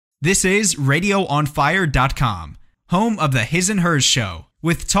This is RadioOnFire.com, home of the His and Hers show,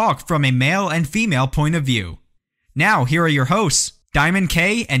 with talk from a male and female point of view. Now, here are your hosts, Diamond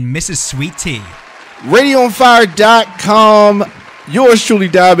K and Mrs. Sweet Tea. RadioOnFire.com, yours truly,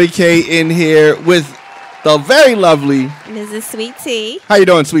 Diamond K, in here with the very lovely Mrs. Sweet Tea. How you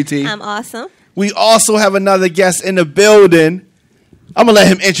doing, Sweet Tea? I'm awesome. We also have another guest in the building. I'm going to let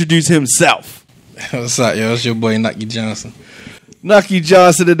him introduce himself. What's up, yo? It's your boy, Nucky Johnson. Nucky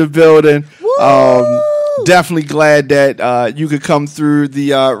Johnson in the building. Definitely glad that you could come through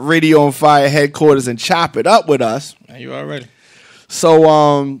the Radio on Fire headquarters and chop it up with us. You already.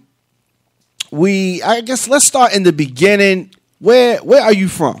 So, I guess let's start in the beginning. Where are you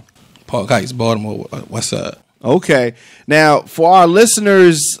from? Park Heights, Baltimore. West Side. Okay. Now, for our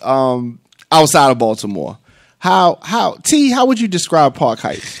listeners outside of Baltimore, how would you describe Park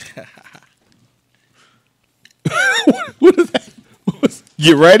Heights? What is that?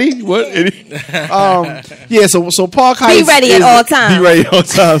 Get ready? What? Yeah. So Park Heights. Be ready at all times. Be ready at all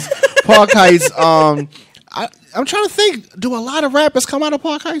times. Park Heights. I'm trying to think. Do a lot of rappers come out of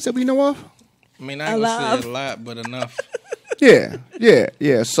Park Heights that we know of? I mean, I ain't gonna say a lot, but enough. Yeah.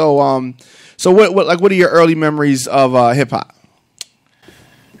 So what are your early memories of hip hop?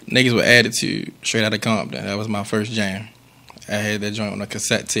 Niggas with attitude, straight out of Compton. That was my first jam. I had that joint on a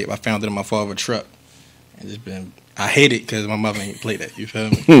cassette tape. I found it in my father's truck. I hate it because my mother ain't play that. You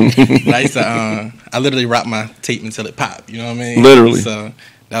feel me? But I used to, I literally rock my tape until it popped. You know what I mean? Literally. So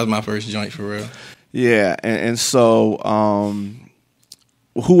that was my first joint for real. Yeah, and so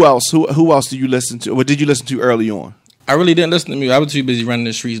who else? Who else do you listen to? What did you listen to early on? I really didn't listen to music. I was too busy running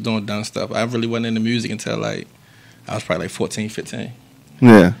the streets doing dumb stuff. I really wasn't into music until I was probably 14, 15.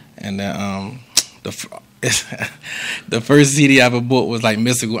 Yeah. And then the first CD I ever bought was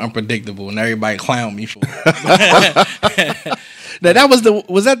Mystical Unpredictable, and everybody clowned me for it. Now was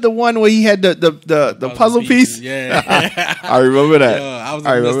that the one where he had the puzzle piece? Yeah. I remember that. Yo, I was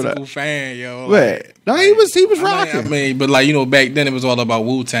a Mystical fan, yo. Wait. No, he was rocking. I mean, but back then it was all about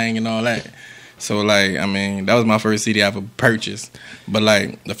Wu-Tang and all that. So that was my first CD I ever purchased. But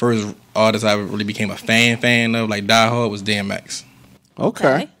the first artist I really became a fan of, Die Hard, was DMX.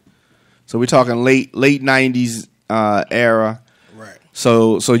 Okay. So we're talking late 90s era. Right.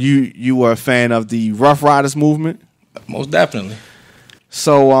 So you were a fan of the Rough Riders movement? Most definitely.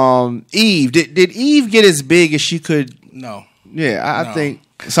 So Eve, did Eve get as big as she could? No. Yeah, I think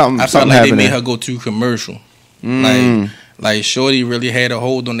something I felt happened. They made her go too commercial. Shorty really had a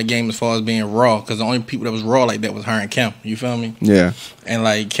hold on the game as far as being raw, because the only people that was raw like that was her and Kim. You feel me? Yeah.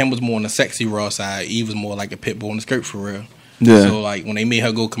 And Kim was more on the sexy raw side. Eve was more like a pit bull in the skirt for real. Yeah. So when they made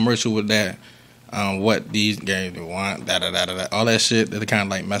her go commercial with that, what these guys want, all that shit, that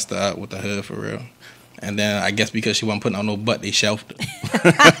kind of messed her up with the hood for real. And then I guess because she wasn't putting on no butt, they shelved her.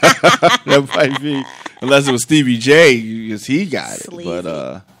 That might be, unless it was Stevie J, because he got it. Sleazy. But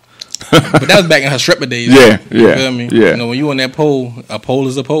that was back in her stripper days. Yeah. You feel me? Yeah. You know, when you on that pole, a pole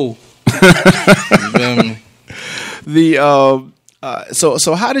is a pole. You feel me?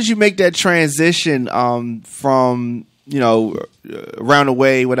 So how did you make that transition from around the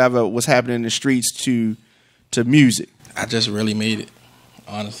way, whatever was happening in the streets to music? I just really made it,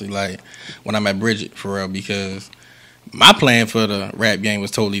 honestly. When I met Bridget, for real, because my plan for the rap game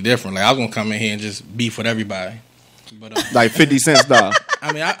was totally different. I was gonna come in here and just beef with everybody. But 50 Cent style.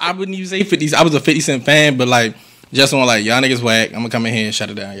 I mean, I wouldn't even say 50. I was a 50 Cent fan, but just on y'all niggas whack. I'm gonna come in here and shut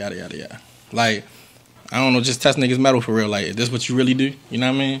it down. Yada yada yada. I don't know, just test niggas metal for real. Is this what you really do? You know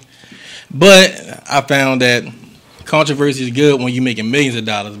what I mean? But I found that controversy is good when you're making millions of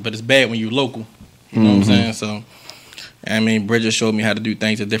dollars, but it's bad when you're local. You know what I'm saying? So, Bridget showed me how to do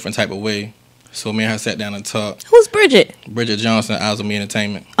things a different type of way. So me and her sat down and talked. Who's Bridget? Bridget Johnson, Eyes on Me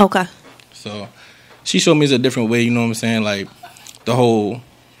Entertainment. Okay. So she showed me it's a different way, you know what I'm saying? The whole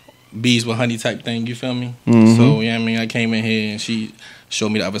bees with honey type thing, you feel me? Mm-hmm. So, I came in here and she showed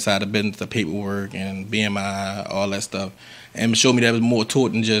me the other side of the business, the paperwork and BMI, all that stuff. And showed me that it was more to it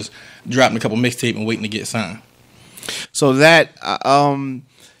than just dropping a couple mixtape and waiting to get signed. So that,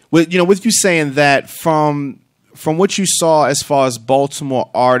 with you saying that from what you saw as far as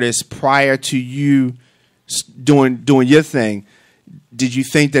Baltimore artists prior to you doing your thing, did you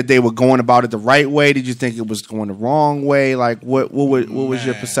think that they were going about it the right way? Did you think it was going the wrong way? What was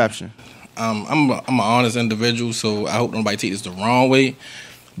your perception? I'm an honest individual, so I hope nobody take this the wrong way.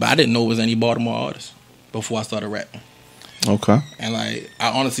 But I didn't know it was any Baltimore artists before I started rapping. Okay. And I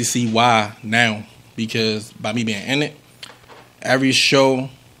honestly see why now, because by me being in it, every show,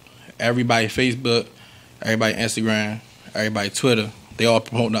 everybody Facebook, everybody Instagram, everybody Twitter, they all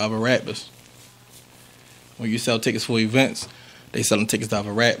promoting the other rappers. When you sell tickets for events, they selling tickets out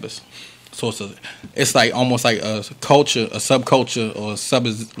for rappers. So it's like almost like a culture, a subculture, or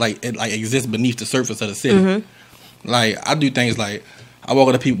it like exists beneath the surface of the city. Mm-hmm. Like I do things like I walk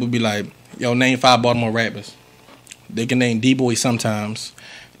up to people and be like, "Yo, name 5 Baltimore rappers." They can name D-Boy sometimes.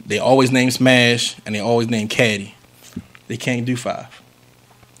 They always name Smash and they always name Caddy. They can't do 5.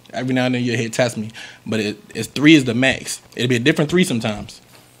 Every now and then you'll hear test me, but it's 3 is the max. It'll be a different 3 sometimes.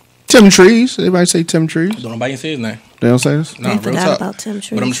 Tim Trees. Everybody say Tim Trees. Don't nobody say his name. They don't say this? No, I real forgot talk. about Tim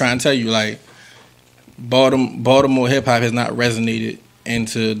Trees. But I'm trying to tell you, like, Baltimore hip hop has not resonated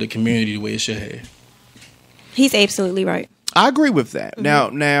into the community the way it should have. He's absolutely right. I agree with that.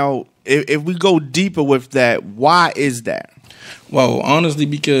 Mm-hmm. Now, if we go deeper with that, why is that? Well, honestly,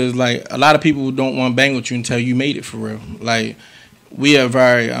 because like a lot of people don't want to bang with you until you made it for real. Like, we are a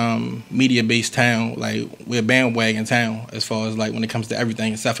very media based town. Like, we're a bandwagon town as far as like when it comes to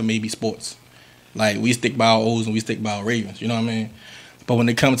everything except for maybe sports. Like, we stick by our O's and we stick by our Ravens. You know what I mean? But when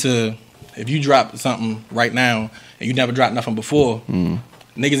it comes to if you drop something right now and you never dropped nothing before,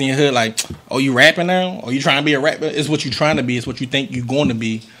 niggas in your hood like, oh, you rapping now? Or you trying to be a rapper? It's what you trying to be. It's what you think you going to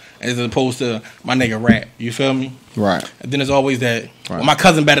be, as opposed to my nigga rap. You feel me? Right. And then there's always that, well, my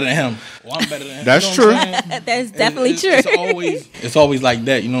cousin better than him. Well, I'm better than him. That's you know true. That's definitely true. It's always like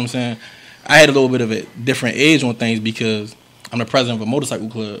that. You know what I'm saying? I had a little bit of a different edge on things because I'm the president of a motorcycle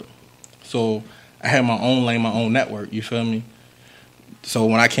club. So I had my own lane, my own network. You feel me? So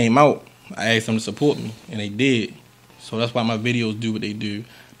when I came out, I asked them to support me, and they did. So that's why my videos do what they do.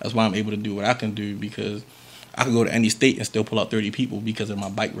 That's why I'm able to do what I can do, because I could go to any state and still pull out 30 people because of my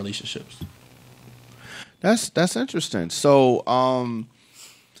bike relationships. That's interesting. So I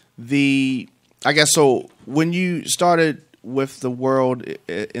guess so when you started with the world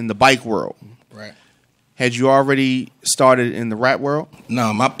in the bike world, right? Had you already started in the rap world?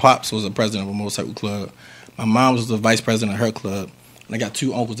 No, my pops was the president of a motorcycle club. My mom was the vice president of her club. And I got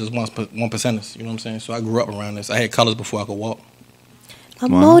 2 uncles that's one percenters. You know what I'm saying? So I grew up around this. I had colors before I could walk. A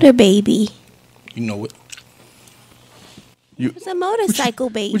motor baby. You know it. It's a motorcycle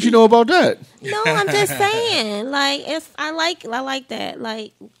baby. What you know about that? No, I'm just saying. Like, I like that.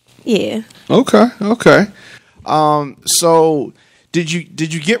 Like, yeah. Okay. So did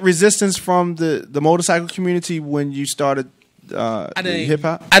you get resistance from the motorcycle community when you started hip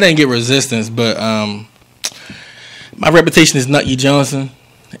hop? I didn't get resistance, but my reputation is Nucky Johnson,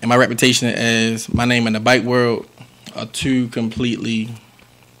 and my reputation as my name in the bike world are 2 completely.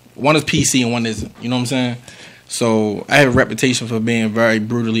 One is PC and one isn't. You know what I'm saying? So I have a reputation for being very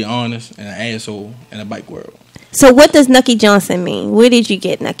brutally honest and an asshole in the bike world. So what does Nucky Johnson mean? Where did you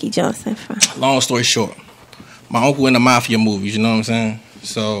get Nucky Johnson from? Long story short, my uncle in the mafia movies. You know what I'm saying?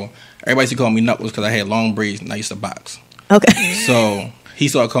 So everybody used to call me Knuckles because I had long braids and I used to box. Okay. So he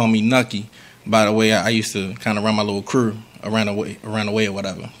started calling me Nucky. By the way, I used to kind of run my little crew around the way or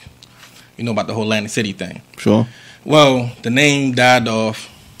whatever. You know about the whole Atlantic City thing. Sure. Well, the name died off.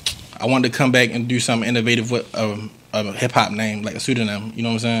 I wanted to come back and do something innovative with a hip-hop name, like a pseudonym. You know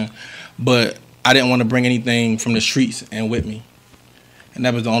what I'm saying? But I didn't want to bring anything from the streets and with me. And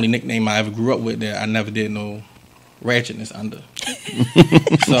that was the only nickname I ever grew up with that I never did no ratchetness under.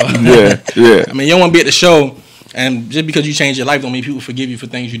 So, yeah. I mean, you don't want to be at the show, and just because you changed your life don't mean people forgive you for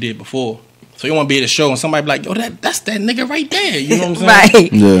things you did before. So you want to be at the show and somebody be like, yo, that's that nigga right there. You know what I'm saying?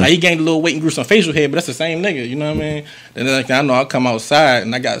 Right. Yeah. Like, he gained a little weight and grew some facial hair, but that's the same nigga. You know what I mean? And then I know I'll come outside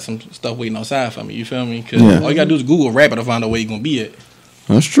and I got some stuff waiting outside for me. You feel me? Because all you got to do is Google rapper to find out where you're going to be at.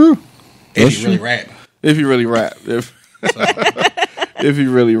 That's true. If you really rap. If you really rap. If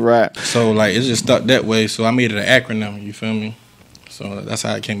you really rap. So, like, it's just stuck that way. So I made it an acronym. You feel me? So that's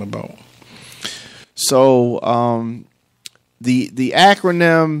how it came about. So, the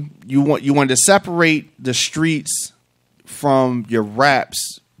acronym, you wanted to separate the streets from your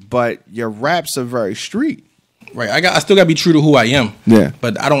raps, but your raps are very street. Right. I still got to be true to who I am. Yeah.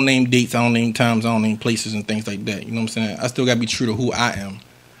 But I don't name dates. I don't name times. I don't name places and things like that. You know what I'm saying? I still got to be true to who I am.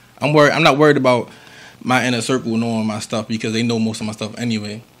 I'm not worried about my inner circle knowing my stuff because they know most of my stuff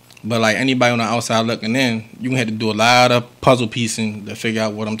anyway. But like anybody on the outside looking in, you gonna have to do a lot of puzzle piecing to figure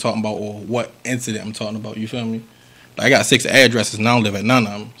out what I'm talking about or what incident I'm talking about. You feel me? Like, I got 6 addresses and I don't live at none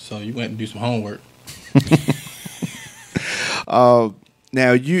of them, so you gonna have to do some homework.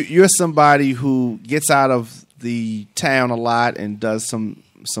 Now you're somebody who gets out of the town a lot and does some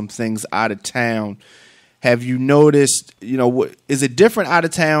things out of town. Have you noticed? Is it different out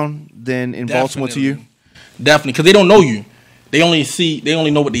of town than in Baltimore to you? Definitely, because they don't know you. They only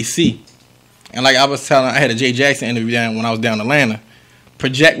know what they see. And like I was telling, I had a Jay Jackson interview down when I was down in Atlanta.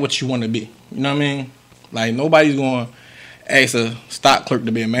 Project what you want to be. You know what I mean? Like, nobody's going to ask a stock clerk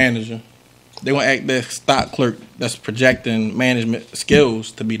to be a manager. they want to act that stock clerk that's projecting management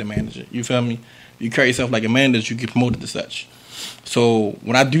skills to be the manager. You feel me? You carry yourself like a manager, you get promoted to such. So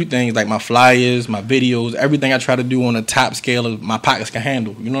when I do things like my flyers, my videos, everything I try to do on a top scale of my pockets can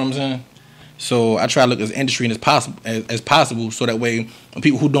handle. You know what I'm saying? So I try to look as industry as possible, so that way when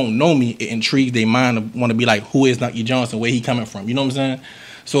people who don't know me, it intrigues their mind to want to be like, who is Nucky Johnson? Where he coming from? You know what I'm saying?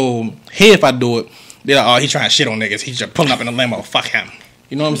 So here, if I do it, they're like, oh, he trying to shit on niggas. He's just pulling up in a limo. Fuck him.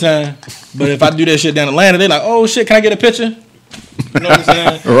 You know what I'm saying? But if I do that shit down in Atlanta, they're like, oh shit, can I get a picture? You know what I'm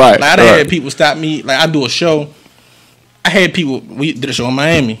saying? Right. Like I had people stop me. Like I do a show. I had people. We did a show in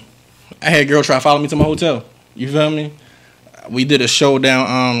Miami. I had a girl try to follow me to my hotel. You feel me? We did a show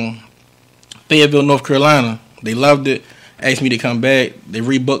down Fayetteville, North Carolina. They loved it. Asked me to come back. They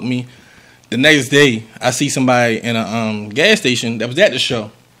rebooked me. The next day, I see somebody in a gas station that was at the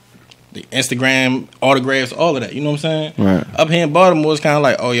show. The Instagram, autographs, all of that. You know what I'm saying? Right. Up here in Baltimore, it's kind of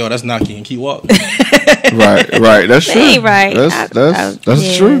like, oh, yo, that's Nucky, and keep walking. Right. That's true. Ain't right.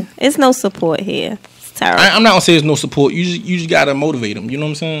 That's true. It's no support here. It's terrible. I'm not gonna say there's no support. You just gotta motivate them. You know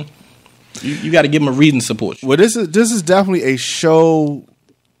what I'm saying? You gotta give them a reason to support you. Well, this is definitely a show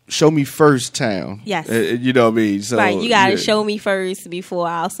me first town. Yes. You know what I mean? So, right. You gotta show me first before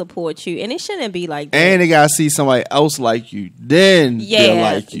I'll support you, and it shouldn't be like that. And they gotta see somebody else like you, then they'll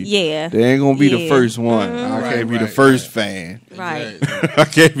like you. Yeah. They ain't gonna be the first one. I can't be the first fan. Right. I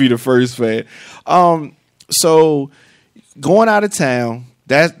can't be the first fan. So going out of town,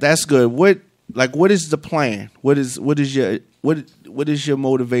 that's good. What is the plan? What is your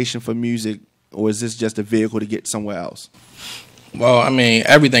motivation for music, or is this just a vehicle to get somewhere else? Well, I mean,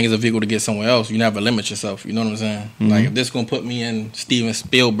 everything is a vehicle to get somewhere else. You never limit yourself. You know what I'm saying? Mm-hmm. Like, if this gonna put me in Steven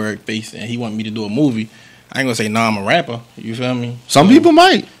Spielberg face and he want me to do a movie, I ain't gonna say, nah, I'm a rapper. You feel me? Some people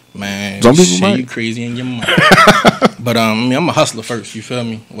might. Man, some people might. You crazy in your mind. But I mean, I'm a hustler first. You feel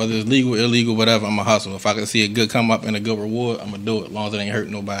me? Whether it's legal, illegal, whatever, I'm a hustler. If I can see a good come up and a good reward, I'm gonna do it, as long as it ain't hurt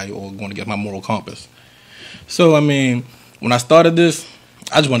nobody or going against my moral compass. So I mean, when I started this,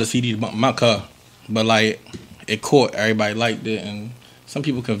 I just wanted to CDs bump my car, but like it caught. Everybody liked it, and some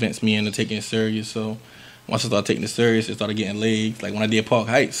people convinced me into taking it serious. So once I started taking it serious, it started getting legs. Like when I did Park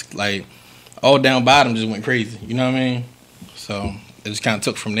Heights, like all down bottom just went crazy. You know what I mean? So it just kind of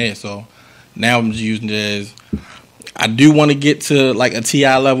took from there. So now I'm just using it as, I do want to get to like a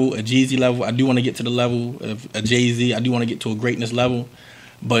T.I. level, a Jeezy level. I do want to get to the level of a Jay-Z. I do want to get to a greatness level.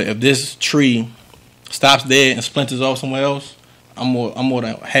 But if this tree stops there and splinters off somewhere else, I'm more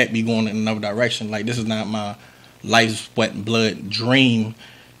than happy going in another direction. Like, this is not my life, sweat, and blood dream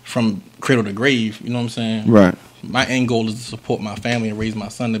from cradle to grave. You know what I'm saying? Right. My end goal is to support my family and raise my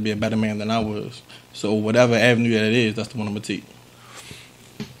son to be a better man than I was. So whatever avenue that it is, that's the one I'm gonna take.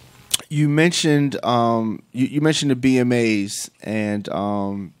 You mentioned you mentioned the BMAs, and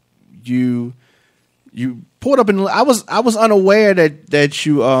you pulled up in. I was unaware that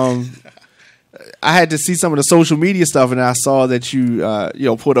you I had to see some of the social media stuff, and I saw that you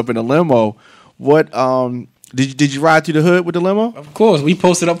pulled up in a limo. What did you ride through the hood with the limo? Of course, we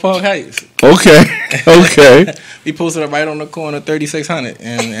posted up Park Heights. Okay. We posted up right on the corner, 3600,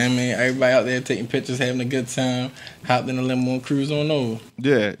 and I mean everybody out there taking pictures, having a good time. Hopped in the limo and cruised on over.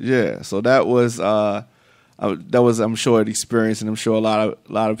 Yeah. So that was I'm sure an experience, and I'm sure a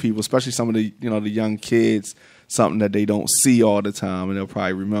lot of people, especially some of the the young kids, something that they don't see all the time, and they'll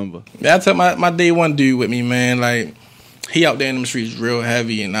probably remember. Yeah, I took my day one dude with me, man. Like, he out there in them streets real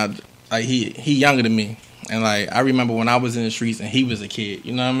heavy, and he younger than me, and like I remember when I was in the streets and he was a kid.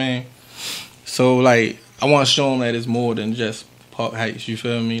 You know what I mean? So like I want to show him that it's more than just Park Heights. You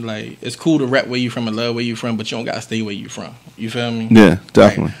feel me? Like, it's cool to rap where you from and love where you from, but you don't gotta stay where you from. You feel me? Yeah,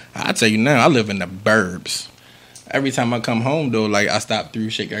 definitely. Like, I tell you now, I live in the burbs. Every time I come home though, like I stop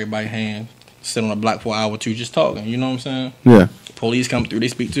through, shake everybody's hand, sit on a block for an hour or two, just talking. You know what I'm saying? Yeah. Police come through, they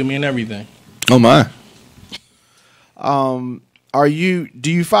speak to me and everything. Oh my.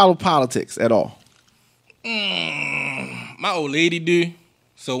 Do you follow politics at all? My old lady do.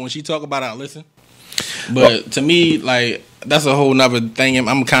 So when she talk about it, I listen. But to me, like, that's a whole nother thing.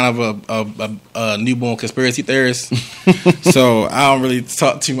 I'm kind of a newborn conspiracy theorist. So I don't really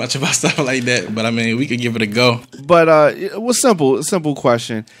talk too much about stuff like that. But I mean, we could give it a go. But it was simple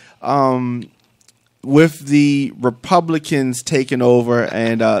question. With the Republicans taking over,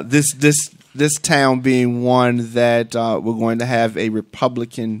 and this town being one that we're going to have a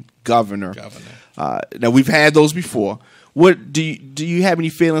Republican governor. Now we've had those before. What do you have any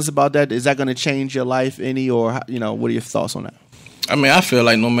feelings about that? Is that going to change your life any, or what are your thoughts on that? I mean, I feel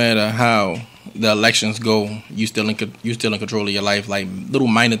like no matter how the elections go, you still in control of your life. Like, little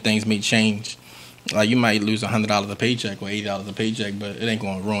minor things may change, Like, you might lose $100 a paycheck or $80 a paycheck, but it ain't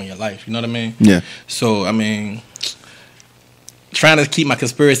going to ruin your life. You know what I mean? Yeah. So, I mean, trying to keep my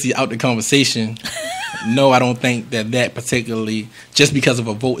conspiracy out the conversation, no, I don't think that particularly, just because of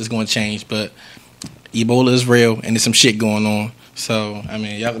a vote, is going to change. But Ebola is real, and there's some shit going on. So, I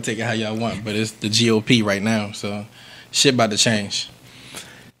mean, y'all can take it how y'all want, but it's the GOP right now. So, shit about to change.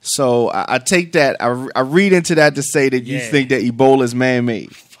 So, I take that, I read into that to say that you think that Ebola is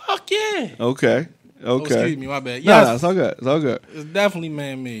man-made. Fuck yeah. Okay. Oh, excuse me, my bad. Yes. No, it's all good. It's all good. It's definitely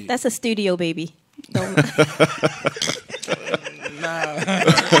man-made. That's a studio baby. Don't Nah.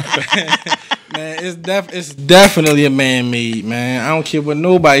 Man, it's definitely a man-made, man. I don't care what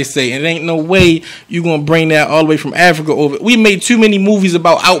nobody say. It ain't no way you gonna bring that all the way from Africa over. We made too many movies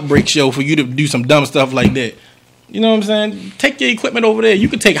about outbreaks, yo, for you to do some dumb stuff like that. You know what I'm saying? Take your equipment over there. You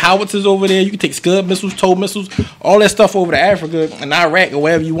can take howitzers over there. You can take Scud missiles, TOW missiles, all that stuff over to Africa and Iraq or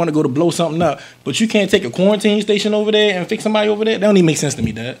wherever you want to go to blow something up. But you can't take a quarantine station over there and fix somebody over there. That don't even make sense to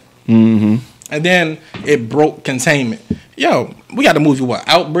me, Dad. Mm-hmm. And then it broke containment. Yo, we got the movie, what?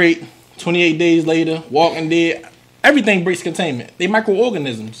 Outbreak, 28 Days Later, Walking Dead. Everything breaks containment. They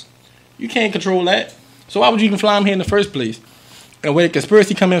microorganisms. You can't control that. So why would you even fly them here in the first place? And where the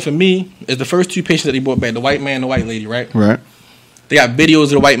conspiracy come in for me is the first two patients that they brought back, the white man and the white lady, right? Right. They got videos of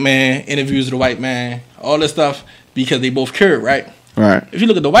the white man, interviews of the white man, all this stuff because they both cured, right? Right. If you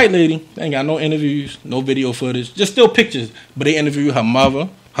look at the white lady, they ain't got no interviews, no video footage, just still pictures. But they interview her mother,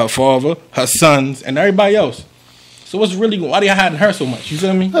 her father, her sons, and everybody else. So what's really going on? Why they hiding her so much? You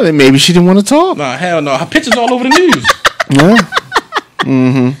feel me? I mean, maybe she didn't want to talk. Nah, hell no. Her picture's all over the news. Yeah.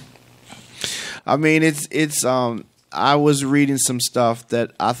 Mm-hmm. I mean, it's I was reading some stuff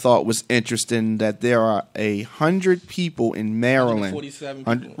that I thought was interesting, that there are 100 people in Maryland. 147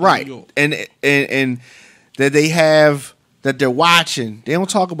 people. Right. And that they have, that they're watching. They don't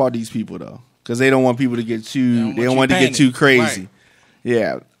talk about these people, though, because they don't want people to get too, they don't want to get too crazy. Right.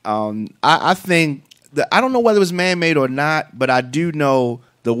 Yeah. I think, I don't know whether it was man-made or not, but I do know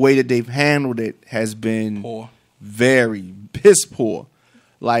the way that they've handled it has been poor. Very piss poor.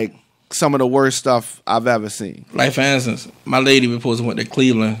 Like, some of the worst stuff I've ever seen. Like, for instance, my lady was supposed to went to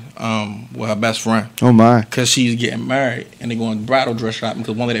Cleveland with her best friend. Oh, my. Because she's getting married, and they're going bridal dress shopping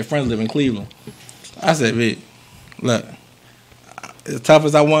because one of their friends live in Cleveland. I said, Vic, look, as tough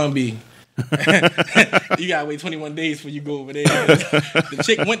as I want to be, you got to wait 21 days before you go over there. The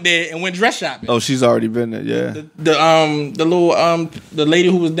chick went there and went dress shopping. Oh, she's already been there, yeah. The lady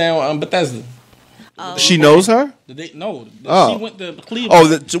who was down Bethesda. She knows her? She went to Cleveland.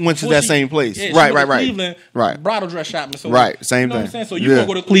 Oh, went to that same place. Yeah, right. Cleveland, right. Bridal dress shopping. So, right, same thing. What I'm saying? So you gonna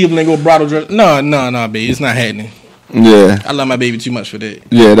go to Cleveland and go bridal dress? No, baby, it's not happening. Yeah, I love my baby too much for that.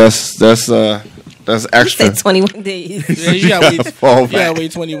 Yeah, that's extra. You said 21 days. Yeah, you gotta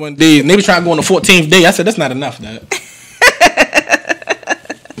wait 21 days. And they was trying to go on the 14th day. I said that's not enough, Dad.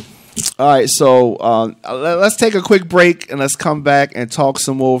 All right, so let's take a quick break and let's come back and talk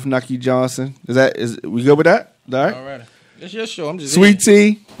some more with Nucky Johnson. Is we good with that? All right. All right. It's your show. I'm just Sweet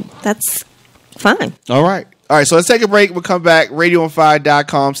tea. That's fine. All right. So let's take a break. We'll come back.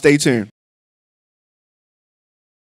 RadioOnFire.com. Stay tuned.